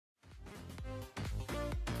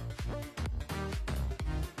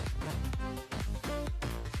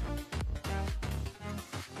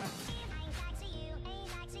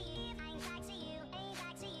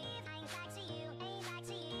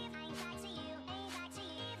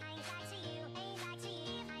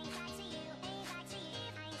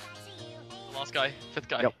Last guy, fifth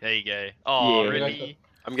guy. Yep. There you go. Oh, Yeah. really?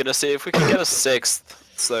 I'm gonna see if we can get a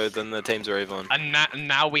sixth, so then the teams are even. And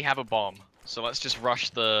now we have a bomb. So let's just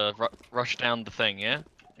rush down the thing, yeah? Okay,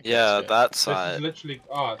 Yeah, let's go. that This is side. literally.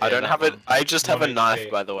 Oh, I don't that have it. one. I just have a One knife,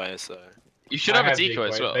 HP. by the way. So You should I have a decoy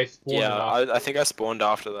as well. They spawned yeah, after. I think I spawned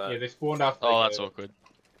after that. Yeah, they spawned after. Oh, they that's go. awkward.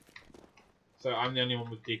 So I'm the only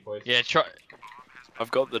one with decoys. Yeah,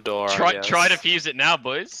 I've got the door. I try guess. to fuse it now,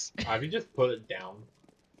 boys. I can just put it down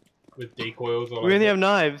with decoys or. We only have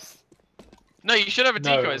knives. No, you should have a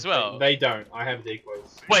No, decoy as well. They don't. I have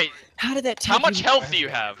decoys. Wait, How did that take how much you- health do you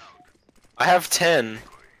have? I have 10.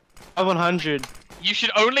 I have 100. You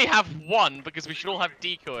should only have one because we should all have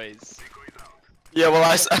decoys. Yeah, well,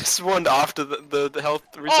 I spawned after the health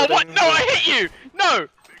Oh, resetting. what? No, I hit you! No!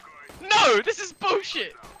 No, this is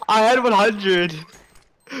bullshit! I had 100.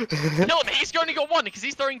 Kill him, he's only got one because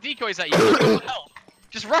he's throwing decoys at you. He's got one health.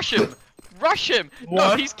 Just rush him! Rush him! No,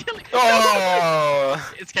 What? he's killing.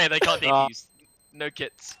 Oh! It's okay, they can't defuse. No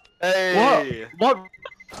kits. Hey! What?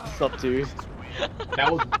 What's up to?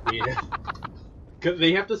 That was weird. Cause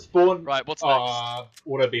they have to spawn. Right, what's next?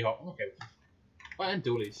 Auto be hot. Okay. And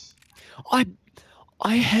dualies.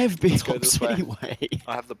 I have been Let's go this way. anyway.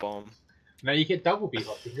 I have the bomb. Now you get double be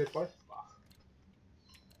hot. You can go twice.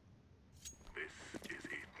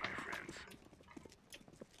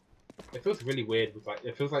 It feels really weird with like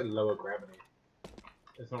it feels like lower gravity.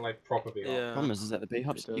 It's not like proper be hot. Yeah. Problem is that the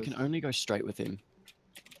B-hops, you can only go straight with him.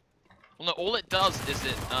 Well, no, all it does is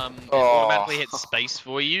it Oh. automatically hits space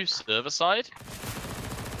for you, server side.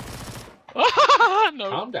 No.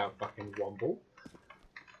 Calm down, fucking Womble.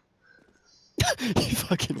 You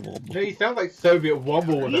fucking womble. No, you sound like Soviet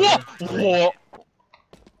Womble. What?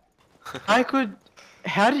 I could.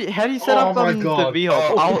 How do you set Oh up my the God.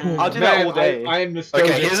 B-hop? I'll do that all day. I am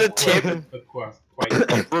nostalgic. Okay, here's a for tip.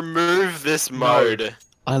 Quake. Remove this mode.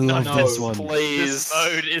 I love no, this one. Please. This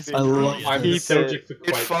mode is I love brilliant. I'm Keep nostalgic for It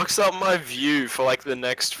Quake. fucks up my view for like the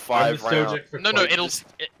next I'm 5 rounds. nostalgic for No, Quake.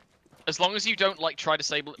 as long as you don't like try to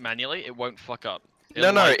disable it manually, it won't fuck up. No,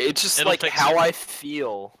 It'll, no, like- it's just it'll like fix how it. I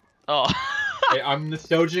feel. Oh. Yeah, I'm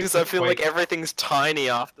nostalgic Because for I feel like Quake. everything's tiny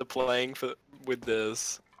after playing with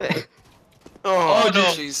this. Oh, Oh,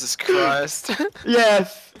 no. Jesus Christ.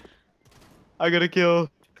 Yes. I got a kill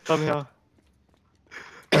somehow.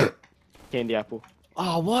 Candy apple.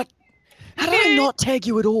 Oh, what? How did I not tag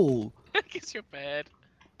you at all? Guess you're bad.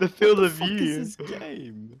 The field What of the fuck view. is this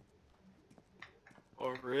game?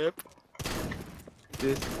 Oh, rip.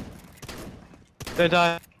 This. Don't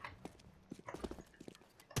die.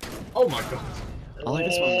 Oh my god. I like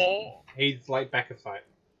this one. Oh. He's like back of sight.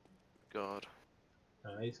 God.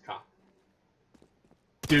 No, he's car.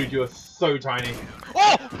 Dude, you're so tiny.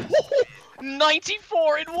 Oh!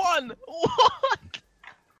 94 in one! What?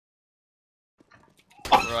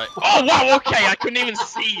 Right. Oh wow, okay, I couldn't even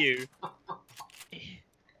see you.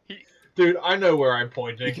 Dude, I know where I'm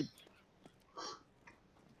pointing.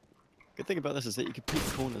 Good thing about this is that you can pick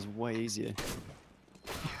corners way easier.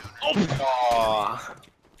 Oh! Oh.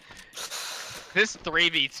 This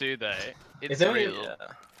 3v2 though, it's Is it really- real. Yeah.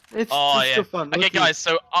 It's Oh still yeah. fun. Okay Let's do guys,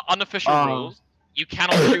 so unofficial Oh. rules. You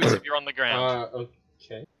cannot shoot if you're on the ground.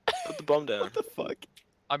 Okay. Put the bomb down. What the fuck?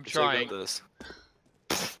 I'm So you got trying. this.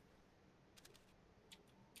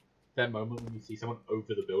 That moment when you see someone over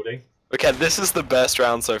the building. Okay, this is the best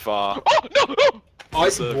round so far. Oh no! No! I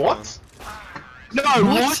So what? No,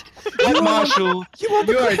 what? What, Marshall? You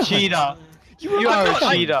are a cheater. You are not- a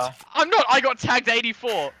cheater. I'm not. I got tagged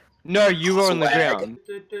 84. No, you were on the Swag. ground.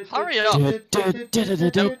 Hurry up! No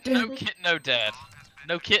That kit, no dad.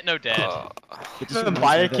 No kit, no dad. just Buy reminds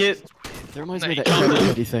a me of that- kit. That reminds No, me you of that can't.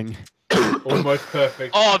 Everybody thing. Almost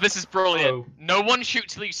perfect. Oh, this is brilliant. Oh. No one shoot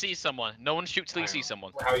till you see someone. No one shoot till you see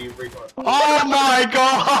someone. How you record? Oh my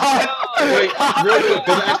god! Wait, really?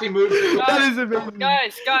 Does it actually move? That is amazing.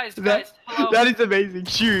 Guys, That- hello. That is amazing.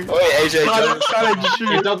 Shoot. Oh wait, AJ, Silent, jump. silent, It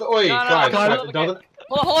shoot. doesn't. Oi, No, no, guys, no, guys, no, it doesn't.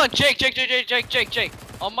 Hold on, Jake.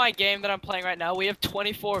 On my game that I'm playing right now, we have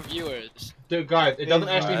 24 viewers. Dude, guys, it doesn't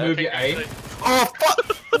actually move your aim. Oh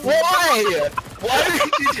fuck! Why? Why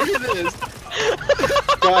did you do this?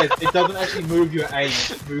 Guys, it doesn't actually move your aim.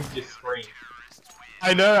 It moves your screen.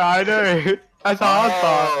 I know. That's the hard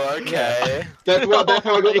part. Oh, okay. That's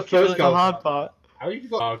how I got the first That's the gun. hard part. How you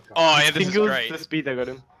got? Oh, God. Oh yeah, this is Singles great. the speed I got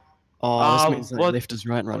him. Oh, this means that what- left is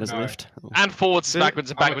right and right is no. left. Oh. And forwards, This-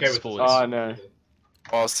 backwards, and I'm backwards, okay with forwards. Oh no.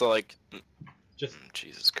 Oh, so like, Just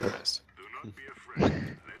Jesus Christ.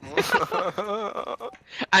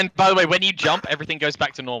 And by the way, when you jump, everything goes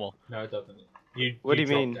back to normal. no, it doesn't. What do you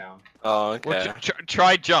drop mean? Down. Oh, Well, okay.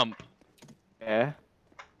 try jump. Yeah.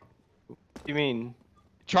 What do you mean?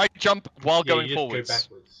 Try jump while Yeah, going you just forwards. Go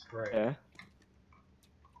backwards. Right. Yeah.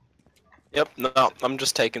 Yep, no, I'm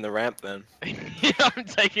just taking the ramp then. Yeah, I'm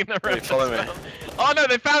taking the Wait, ramp. follow as me. well. Oh no,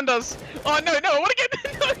 they found us. Oh no, no, I want to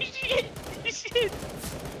get. No shit. Shit.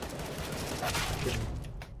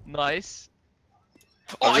 Nice.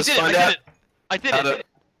 Oh, I'll I just did it. I find did out it. I did how it.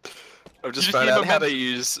 I've just just found need out how to momentum.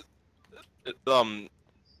 use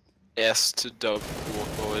S to walk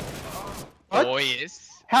forward. What? Oh yes.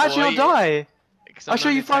 How'd Oh, you yes. die? Because I I'm shot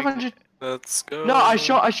you not gonna 500. Let's go. No, I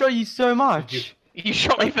shot you so much. you- You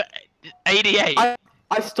shot me for 88.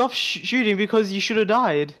 I stopped shooting because you should have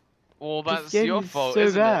died. Well, This that's game your is fault, so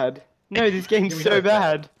isn't it? bad. No, this game's Give me so that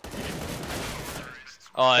bad.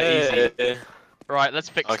 Oh, easy. Hey. Right, let's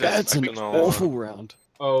fix Okay, this. That's an second all. awful round.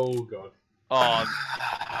 Oh god. Oh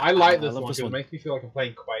I like I this love one this because it one. makes me feel like I'm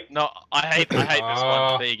playing Quake. no, I hate this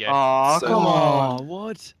one. There you go. Aw, So- come on. Oh,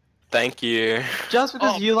 what? Thank you. Just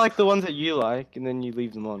because Oh. you like the ones that you like, and then you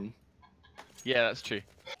leave them on. Yeah, that's true.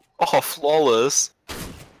 Oh, flawless.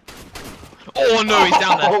 Oh no, he's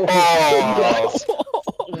down there. Oh,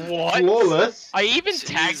 What? Flawless. I even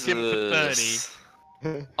tagged him for 30. Jesus.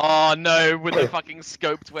 Oh no, with a fucking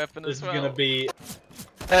scoped weapon This as is well. gonna be.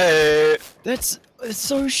 Hey. It's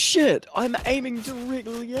so shit. I'm aiming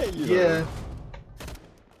directly at you. Yeah.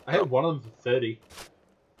 I hit one of them for 30.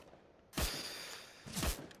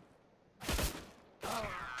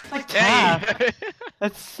 Like Hey!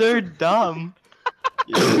 That's so dumb.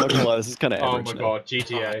 Yeah, I'm not gonna lie, this is kind of Oh average my now. god, Oh,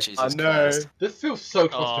 GTA. Jesus I know. Christ. This feels so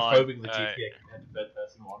claustrophobic, the alright. GTA compared to third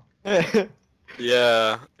person one.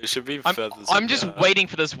 Yeah, it should be I'm, further. I'm just waiting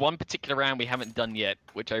for this one particular round we haven't done yet,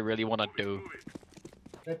 which I really want to do.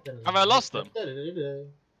 Have I lost them?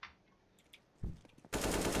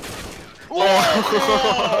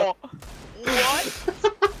 Oh.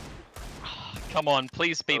 What? Come on,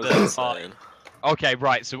 please be That the. was insane. Okay,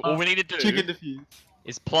 right. So all we need to do Chicken defuse.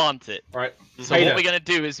 is plant it. Right. So what we're gonna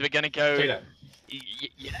do is we're gonna go. Tater.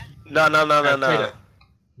 No, no, no, no, no. Tater.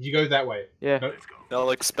 You go that way. Yeah. No,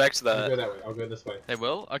 They'll expect you go that. that way. I'll go this way. They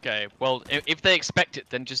will. Okay. Well, if they expect it,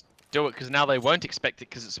 then just do it. Because now they won't expect it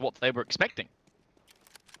because it's what they were expecting.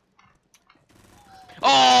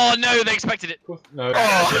 Oh no, they expected it. Of course. No.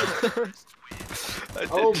 Oh, I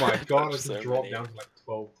Oh did my god, I touch just so dropped many. down to like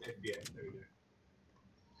 12 FPS. There we go.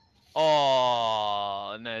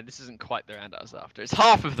 Oh no, this isn't quite the round I was after. It's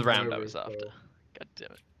half of the round I No was after. recoil. God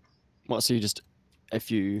damn it. What, so you just... If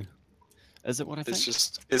you... Is it what I think?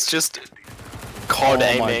 It's just COD oh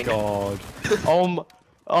aiming. my god.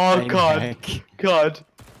 Oh Aim god. hack. God.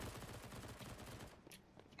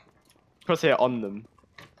 Crosshair on them.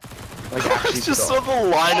 Like actually It's just stop. sort of a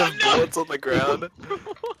line Oh, of no! bullets on the ground.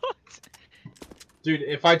 Dude,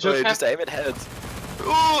 if I just Wait, have... just aim at heads.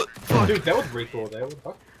 Ooh, fuck. Dude, that was recoil there. What the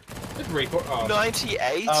fuck? Just recoil. Oh.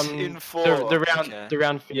 98 in 4. The round Okay. the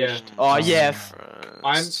round finished. Yeah. Oh yes.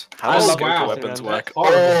 Christ. I'm- How does oh, scope wow. weapons That's work?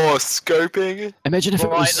 horrible. Oh, scoping. Imagine if it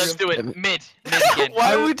Right, was... let's do it. Im- Mid again.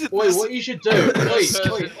 Why would Wait, this... what you should do? Wait,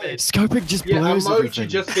 Person wait. mid. Scoping just Yeah, a blows mode everything. should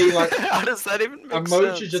just be like... How does that even make A sense?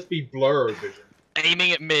 mode should just be blur vision.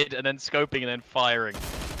 Aiming at mid and then scoping and then firing.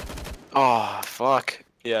 Oh, fuck.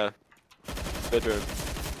 Yeah. Bedroom.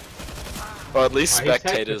 Or at least Ah, he's tagged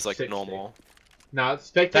spectators for like 60. normal. Nah,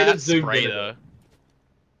 spectators That's zoom spray in. though.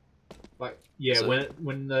 Like, yeah, So-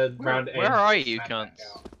 when the round ends. Where are you, snap back cunts?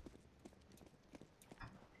 out.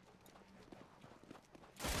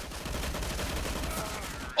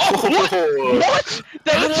 Oh, what?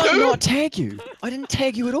 There How were did I two? not tag you? I didn't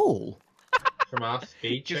tag you at all. From our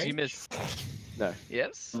speed Because you change? missed. No.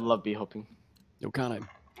 Yes? Love bee hopping. No, can't I?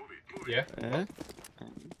 Yeah.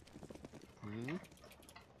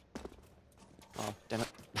 Oh, damn it.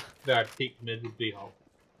 That peaked mid with B-hole.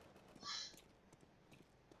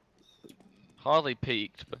 Hardly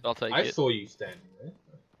peaked, but I'll take I it. saw you standing there.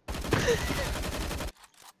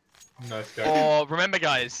 No scope. Oh, remember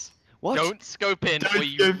guys, What? don't scope in Don't or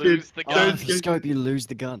you scope in. lose the Oh, gun if you scope, you lose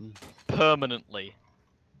the gun. permanently.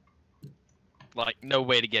 Like, no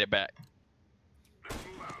way to get it back.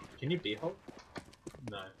 Can you B-hole?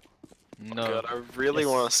 No. No. God, I really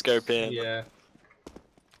want to scope in. Yeah.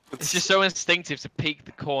 It's just so instinctive to peek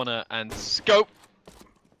the corner and scope.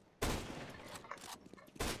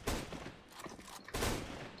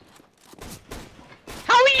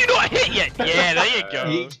 How are you not hit yet? Yeah, there you He go.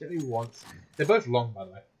 each hit me once. They're both long, by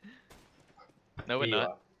the way. No, we're Here you not.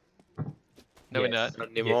 are. No, we're Yes. not. Not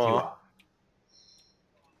Yes, you anymore. are.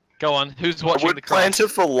 Go on. Who's I watching the would plan cross? to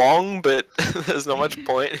for long, but there's not much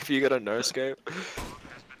point if you got a no scope.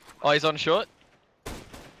 Oh, he's on short.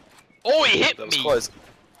 Oh, he hit That was me. close.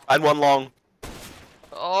 I had one long.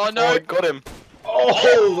 Oh Oh, no. I got him.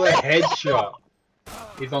 Oh, the headshot.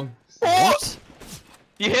 He's on. What?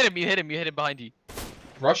 You hit him. You hit him. You hit him behind you.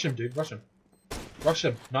 Rush him, dude. Rush him. Rush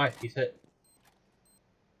him. Nice. He's hit.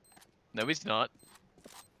 No, he's not.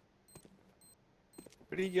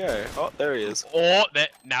 Where'd he go? Oh, there he is. Oh,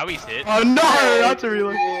 now he's hit. Oh no! That's a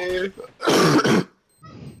real.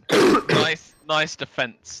 Nice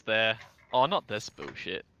defense there. Oh, not this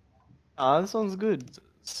bullshit. Ah, this one's good.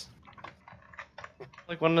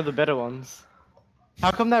 Like one of the better ones.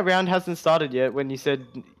 How come that round hasn't started yet when you said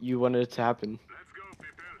you wanted it to happen?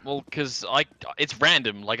 Well, cause it's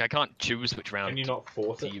random. Like I can't choose which round. Can you not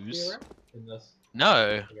force to it use? to be around in this? No.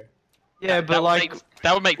 Okay. Yeah, but like,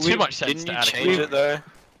 that would make too we- much sense Didn't to you add a change clue. it though?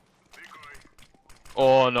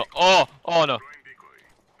 Oh no! Oh no!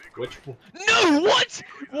 Which one? No! What?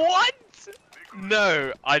 What?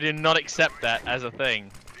 No, I did not accept that as a thing.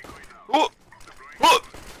 Oh! Oh!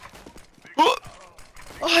 Oh!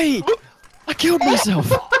 I killed myself.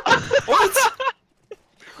 What?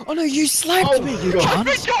 Oh no, you slapped Oh, me, you God. I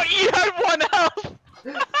cunt. forgot you had 1 health.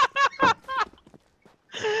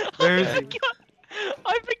 Where is I he? forgot.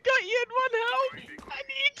 I forgot you had 1 health, and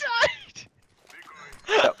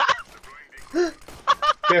you died.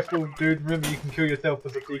 Careful, dude. Remember, you can kill yourself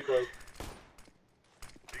as a decoy.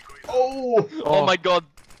 Oh! Oh my god,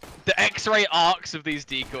 the X-ray arcs of these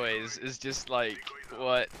decoys is just like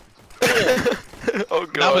what? Oh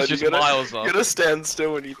god, That was just you gotta, miles off. you gotta stand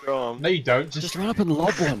still when you throw them. No, you don't. Just run up and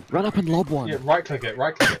lob one. Run up and lob one. Yeah, right click it.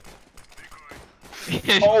 Right click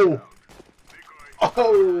it. Oh!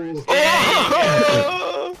 Oh!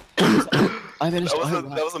 Oh! I managed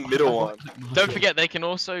That was a middle one. Don't forget they can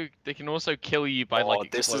also kill you by Oh,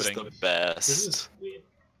 like this is exploding. the best. This is weird.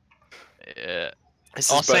 Yeah. This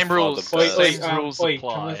Oh, is by same far rules. the Wait, best. wait, Same rules wait,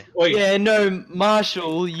 apply. Thomas, wait, Yeah, no,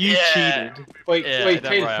 Marshall, you Yeah. cheated. wait, Yeah, wait,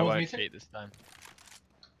 don't Taylor, worry, I pause won't music. cheat this time.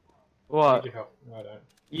 What? Need your help. No, I don't.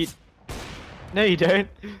 You? No, you don't.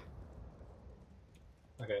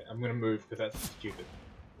 Okay, I'm gonna move because that's stupid.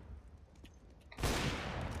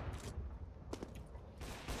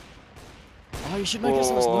 Oh, you should make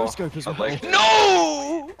yourself Oh, no scope as I well. like-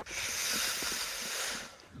 No!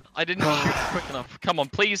 I didn't shoot quick enough. Come on,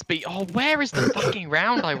 please be. Oh, where is the fucking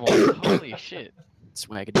round I want? Holy shit.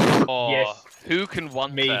 Swag. Oh, Yes. who can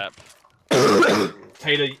one Me. tap?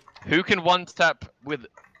 Taylor, Who can one tap with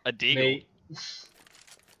a deagle? me,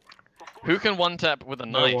 Who can one tap with a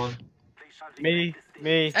no knife? one. Me.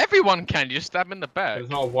 Everyone can. You just stab him in the back. There's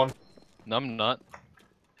not one. No, I'm not.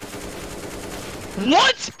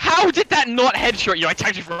 What? How did that not headshot you? I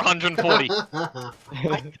tagged you for 140.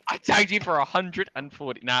 I tagged you for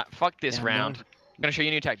 140. Nah, fuck this Yeah, round. man. I'm gonna show you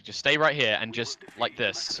a new tactic. Just stay right here and just like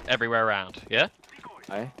this everywhere around. Yeah?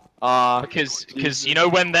 Because you know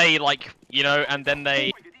when they like and then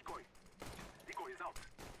they.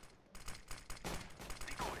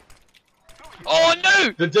 Oh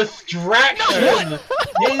no! The distraction No,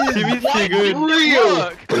 is Why didn't real.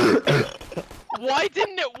 it work? Why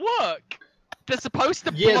didn't it work? They're supposed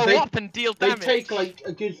to Yeah, blow up and deal They damage. take like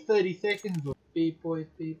a good 30 seconds. Beep boys,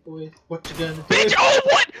 what you gonna do? Bitch! Oh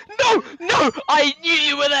what? No! I knew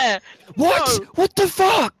you were there. What? No. What the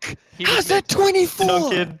fuck? He was How's that mid. 24? No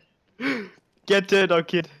kid. Get dead, no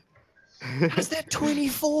kid. How's that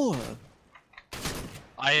 24?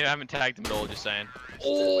 I haven't tagged him at all. Just saying.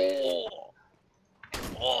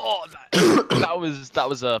 Oh, that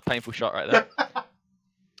was a painful shot right there.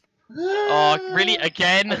 Oh, really?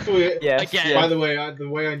 Again? I saw you. Yes. Again. By the way, the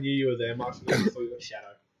way I knew you were there, Marshall, I saw your shadow.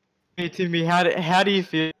 Hey Timmy, how do you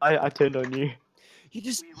feel? I turned on you. You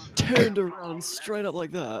just turned around straight up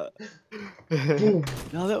like that. Boom.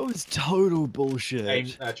 No, that was total bullshit. Aim,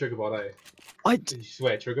 trigger bot, eh? I Did you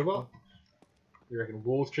swear trigger bot? You reckon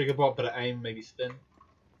walls trigger bot, but at aim maybe spin?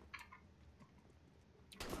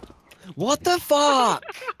 What the fuck?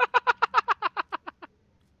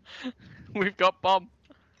 We've got bomb.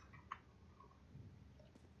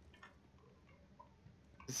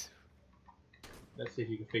 Let's see if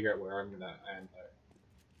you can figure out where I'm gonna am though.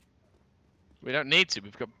 We don't need to.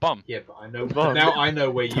 We've got bomb. Yeah, but I know Bomb. now. I know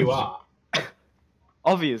where you are.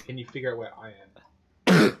 Obvious. Can you figure out where I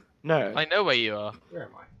am? No. I know where you are. Where am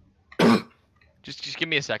I? Just give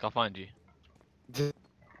me a sec. I'll find you.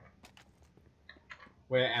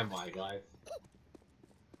 Where am I, guys?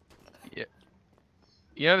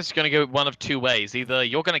 You know this is gonna go one of two ways. Either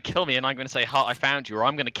you're gonna kill me and I'm gonna say, "Ha, I found you," or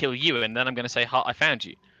I'm gonna kill you and then I'm gonna say, "Ha, I found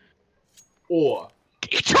you." Or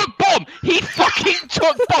He took bomb! He fucking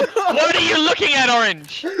took bomb! What are you looking at,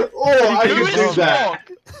 Orange? I Who can do is that.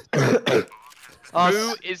 Swag? Uh,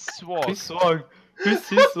 Who is Swag? Who's Swag? Who's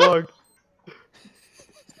Swag?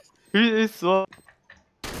 Who is Swag?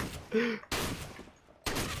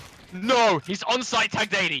 No! He's on site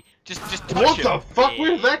tagged 80! Just touch What him. the fuck?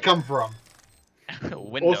 Where did that come from?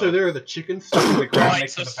 Window. Also, there are the chickens stuck in the ground Right,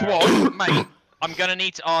 next so to the parrot. Swag, mate. I'm gonna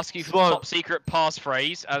need to ask you for the Swag. top secret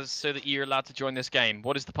passphrase, as so that you're allowed to join this game.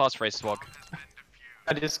 What is the passphrase, Swag?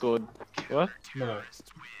 I Discord. What? No,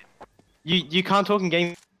 You can't talk in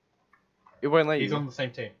game. It won't let he's you. on the same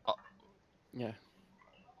team. Yeah.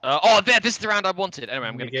 Oh, there. This is the round I wanted. Anyway,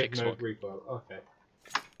 I'm gonna You kick gave no Swag. recoil. Okay.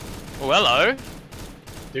 Oh, hello.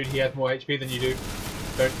 Dude, he has more HP than you do.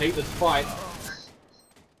 Don't take this fight.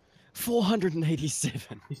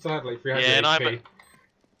 487. He still had like 300 Yeah, and HP.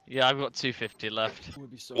 Yeah, I've got 250 left.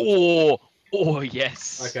 Would be so Oh,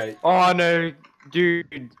 yes. Okay. Oh no,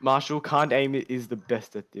 dude, Marshall can't aim it is the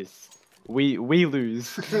best at this. We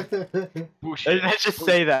lose. Bullshit. Let's just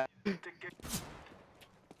say that.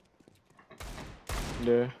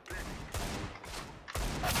 No.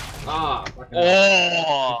 Ah. Fucking hell.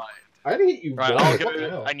 Oh. I only hit you Right, once. I'll What the go,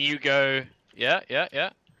 hell? and you go. Yeah.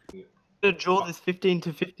 To draw this 15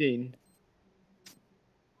 to 15.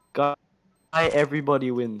 Guy,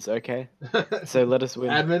 everybody wins, okay? So let us win.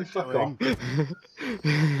 Admin, fuck off.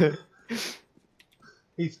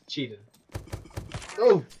 He's cheated.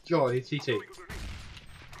 Oh god, he's CT.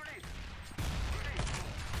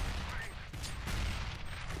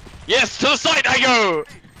 Yes, to the side I go.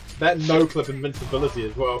 That no clip invincibility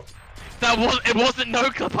as well. It wasn't no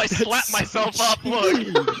clip. I slapped myself up.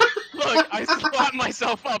 Look, I slapped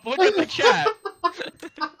myself up. Look at the chat.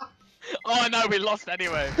 Oh no, we lost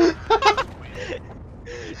anyway.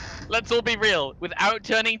 Let's all be real. Without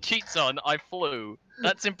turning cheats on, I flew.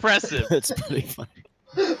 That's impressive. That's pretty funny.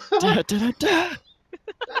 Da, da, da, da.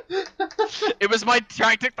 It was my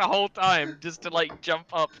tactic the whole time, just to like jump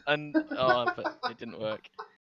up and but it didn't work.